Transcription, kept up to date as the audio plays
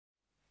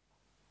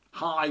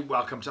Hi,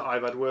 welcome to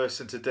I've Had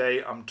Worse, and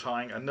today I'm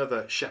trying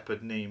another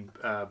Shepherd Neame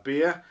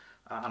beer,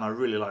 and I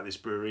really like this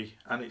brewery,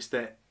 and it's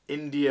their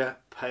India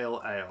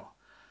Pale Ale.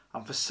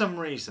 And for some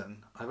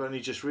reason, I've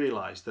only just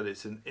realised that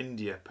it's an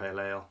India Pale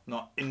Ale,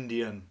 not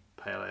Indian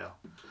Pale Ale.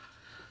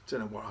 Don't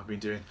know what I've been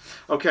doing.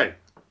 Okay,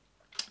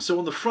 so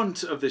on the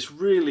front of this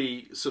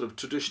really sort of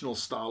traditional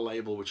style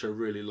label, which I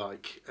really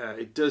like,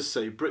 it does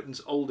say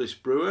Britain's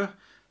oldest brewer,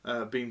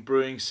 been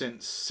brewing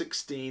since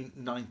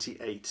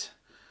 1698.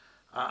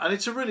 And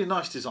it's a really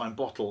nice design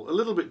bottle, a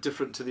little bit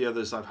different to the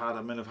others I've had.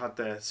 I mean, I've had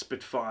their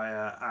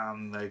Spitfire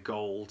and their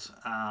Gold.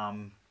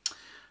 And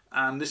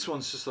this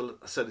one's just, I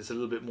said, it's a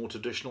little bit more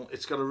traditional.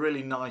 It's got a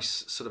really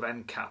nice sort of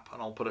end cap,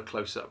 and I'll put a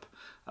close up.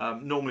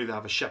 Normally they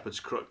have a shepherd's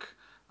crook,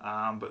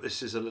 but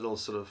this is a little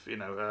sort of, you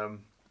know,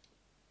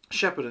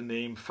 Shepherd and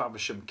Neame,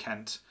 Faversham,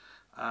 Kent.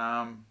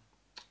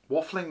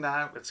 Waffling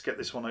now, let's get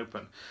this one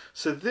open.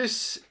 So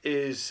this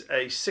is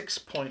a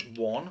 6.1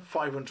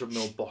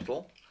 500ml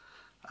bottle.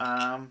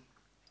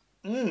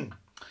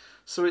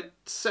 So it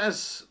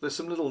says, there's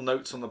some little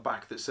notes on the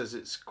back that says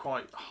it's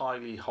quite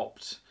highly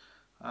hopped,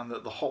 and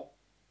that the hop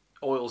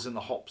oils in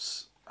the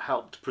hops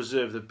helped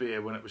preserve the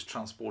beer when it was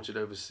transported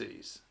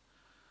overseas.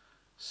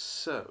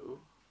 So,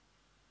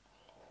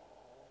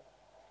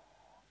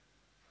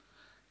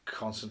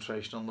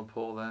 concentration on the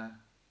pour there.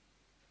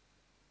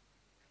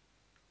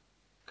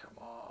 Come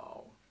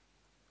on,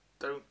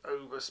 don't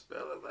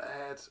overspill at the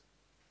head.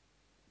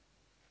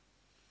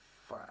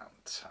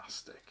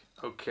 Fantastic.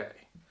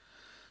 Okay,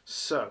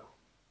 so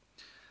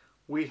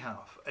we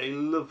have a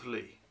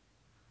lovely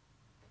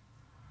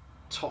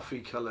toffee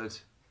coloured,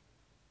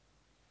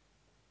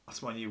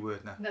 that's my new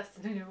word now. That's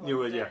the new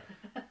word, yeah.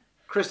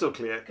 Crystal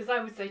clear. Because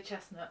I would say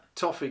chestnut.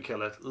 Toffee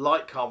coloured,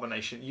 light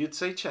carbonation. You'd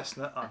say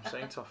chestnut, I'm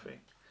saying toffee.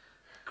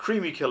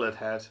 Creamy coloured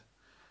head.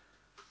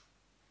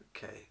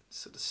 Okay,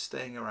 sort of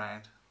staying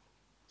around.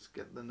 Let's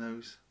get the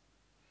nose.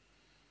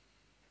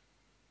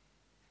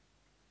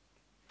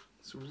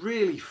 It's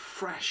really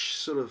fresh,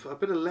 sort of a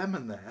bit of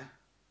lemon there.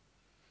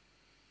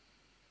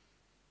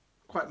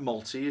 Quite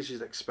malty, as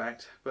you'd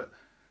expect, but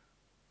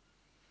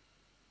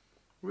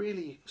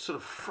really sort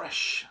of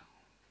fresh.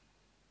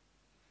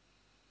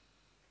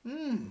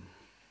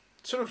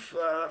 Sort of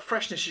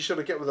freshness you sort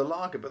of get with a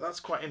lager, but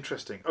that's quite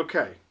interesting.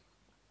 Okay.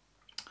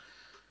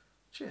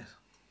 Cheers.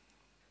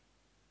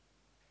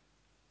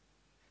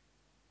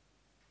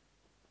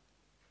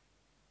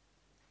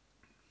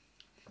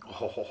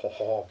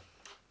 Oh.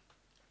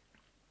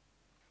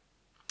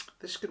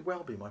 This could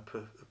well be my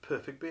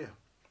perfect beer.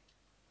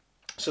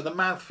 So the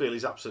mouthfeel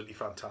is absolutely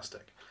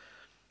fantastic.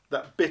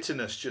 That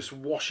bitterness just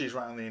washes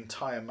around the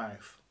entire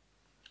mouth.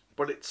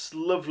 But it's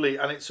lovely,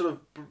 and it sort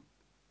of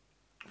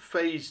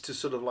fades to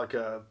sort of like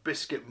a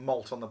biscuit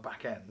malt on the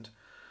back end.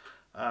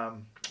 Or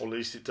at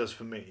least it does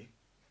for me.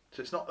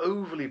 So it's not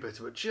overly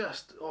bitter, but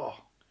just, oh.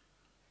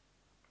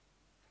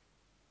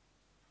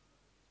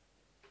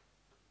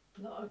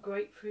 Not a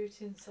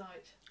grapefruit in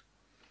sight.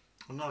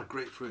 Well, not a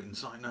grapefruit in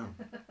sight, no.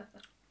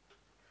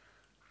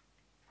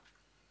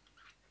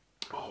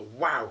 Oh,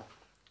 wow.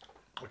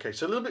 Okay,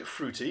 so a little bit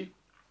fruity.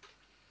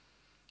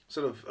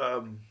 Sort of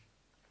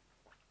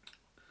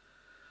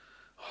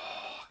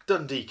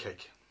Dundee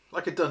cake.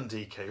 Like a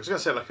Dundee cake. I was going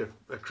to say like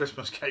a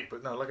Christmas cake,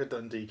 but no, like a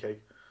Dundee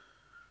cake.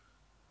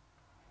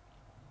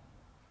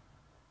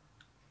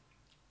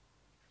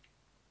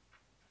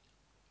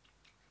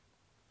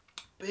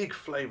 Big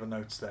flavour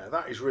notes there.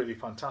 That is really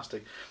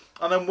fantastic.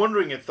 And I'm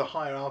wondering if the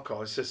higher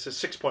alcohol, it says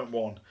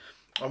 6.1.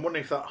 I'm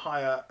wondering if that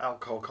higher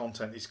alcohol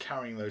content is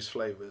carrying those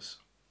flavours.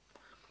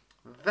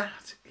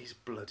 That is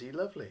bloody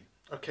lovely.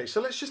 Okay, so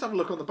let's just have a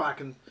look on the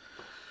back and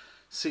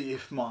see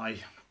if my,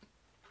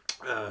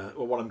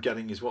 or what I'm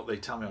getting is what they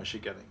tell me I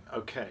should get.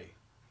 Okay.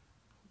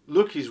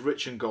 Look is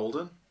rich and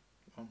golden.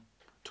 Oh,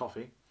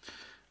 toffee.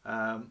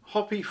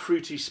 Hoppy,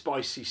 fruity,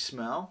 spicy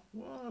smell.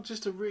 Well,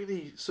 just a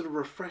really sort of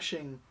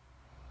refreshing,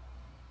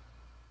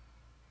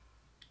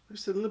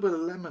 just a little bit of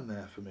lemon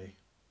there for me,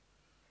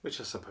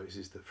 which I suppose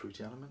is the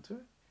fruity element to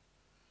it.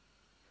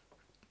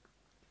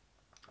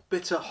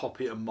 Bitter,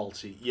 hoppy and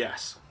malty.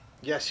 Yes.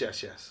 Yes,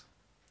 yes, yes.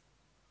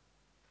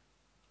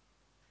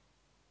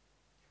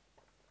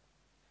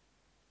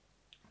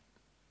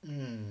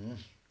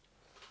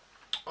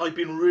 I've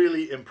been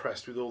really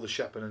impressed with all the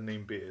Shepherd and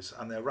Neame beers,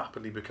 and they're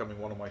rapidly becoming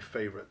one of my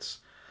favourites.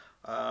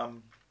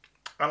 And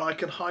I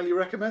can highly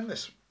recommend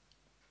this.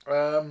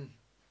 I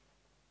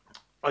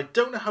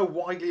don't know how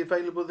widely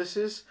available this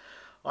is.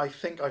 I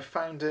think I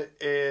found it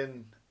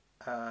in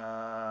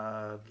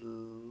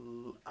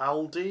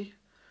Aldi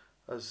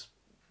as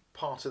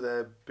part of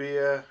their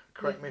beer.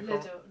 Correct me if I'm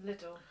wrong.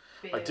 Lidl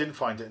beer. I didn't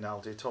find it in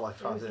Aldi at all. I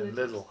found it in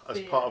Lidl as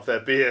beer. part of their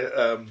beer.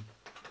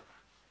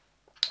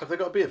 Have they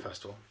got a beer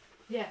festival?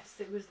 Yes,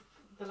 it was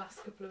the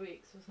last couple of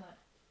weeks, wasn't it?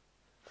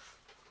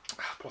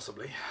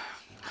 Possibly.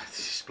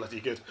 This is bloody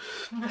good.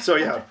 So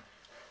yeah.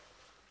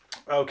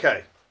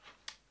 Okay.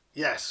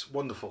 Yes,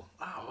 wonderful.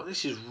 Oh,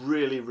 this is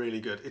really, really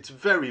good. It's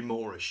very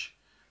Moorish.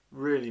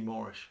 Really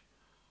Moorish.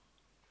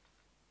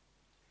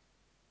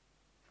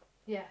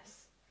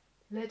 Yes.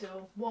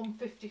 Lidl,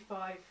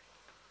 1.55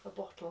 a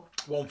bottle.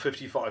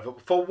 155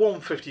 for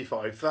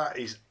 155. That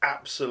is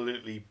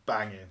absolutely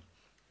banging,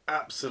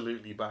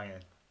 absolutely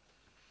banging.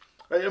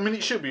 I mean,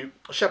 it should be.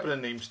 Shepherd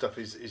and Neame stuff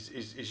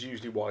is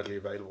usually widely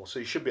available, so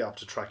you should be able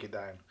to track it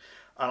down.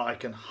 And I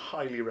can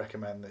highly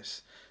recommend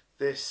this.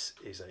 This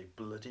is a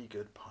bloody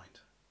good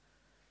pint.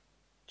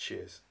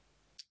 Cheers.